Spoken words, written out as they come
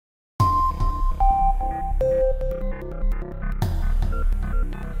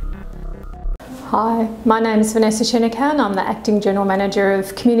Hi, my name is Vanessa Schernickau and I'm the Acting General Manager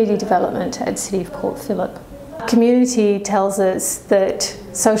of Community Development at City of Port Phillip. Community tells us that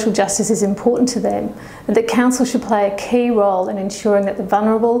social justice is important to them and that council should play a key role in ensuring that the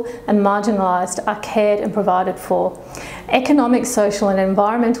vulnerable and marginalised are cared and provided for. Economic, social and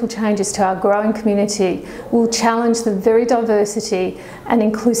environmental changes to our growing community will challenge the very diversity and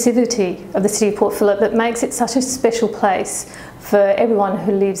inclusivity of the City of Port Phillip that makes it such a special place for everyone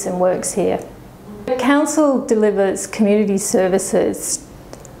who lives and works here. Council delivers community services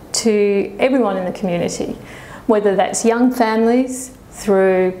to everyone in the community, whether that's young families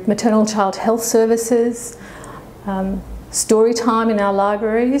through maternal child health services, story time in our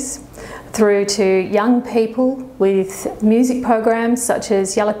libraries, through to young people with music programs such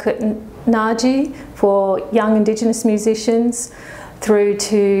as Yalakut Naji for young Indigenous musicians, through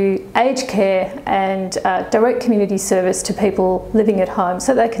to aged care and direct community service to people living at home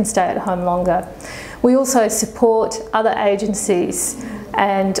so they can stay at home longer. We also support other agencies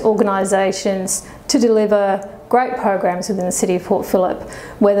and organisations to deliver great programs within the City of Port Phillip,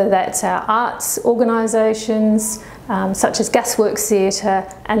 whether that's our arts organisations such as Gasworks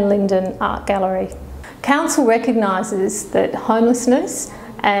Theatre and Linden Art Gallery. Council recognises that homelessness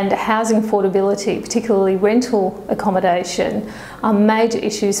and housing affordability, particularly rental accommodation, are major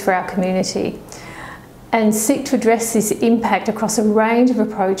issues for our community and seek to address this impact across a range of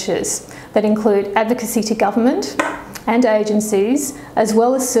approaches that include advocacy to government and agencies, as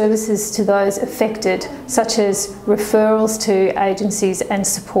well as services to those affected, such as referrals to agencies and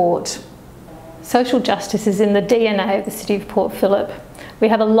support. Social justice is in the DNA of the City of Port Phillip. We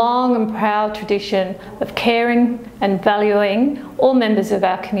have a long and proud tradition of caring and valuing all members of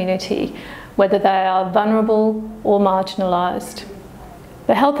our community, whether they are vulnerable or marginalised.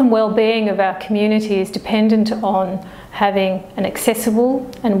 The health and well-being of our community is dependent on having an accessible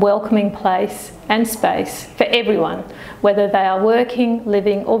and welcoming place and space for everyone, whether they are working,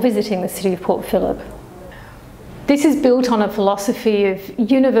 living or visiting the City of Port Phillip. This is built on a philosophy of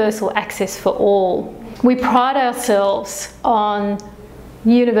universal access for all. We pride ourselves on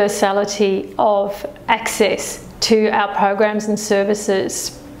universality of access to our programs and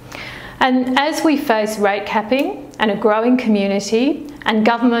services. And as we face rate capping and a growing community and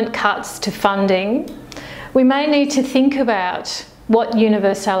government cuts to funding, we may need to think about what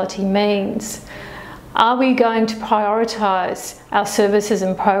universality means. Are we going to prioritise our services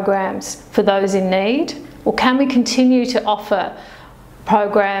and programs for those in need, or can we continue to offer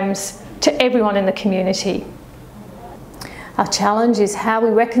programs to everyone in the community? Our challenge is how we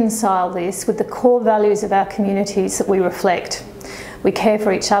reconcile this with the core values of our communities that we reflect. We care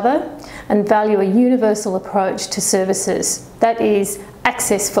for each other and value a universal approach to services, that is,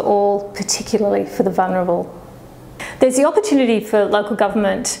 access for all, particularly for the vulnerable. There's the opportunity for local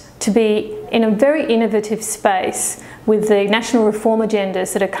government to be in a very innovative space with the national reform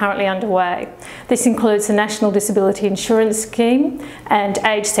agendas that are currently underway. This includes the National Disability Insurance Scheme and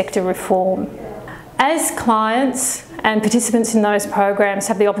aged sector reform. As clients and participants in those programs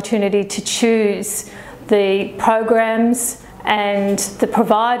have the opportunity to choose the programs and the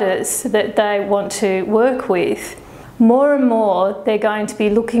providers that they want to work with, more and more they're going to be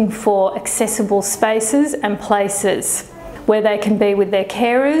looking for accessible spaces and places where they can be with their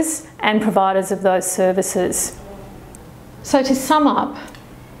carers and providers of those services. So to sum up,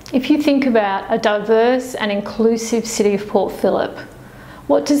 if you think about a diverse and inclusive City of Port Phillip,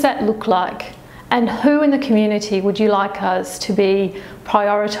 what does that look like? And who in the community would you like us to be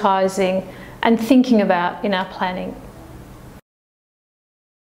prioritising and thinking about in our planning?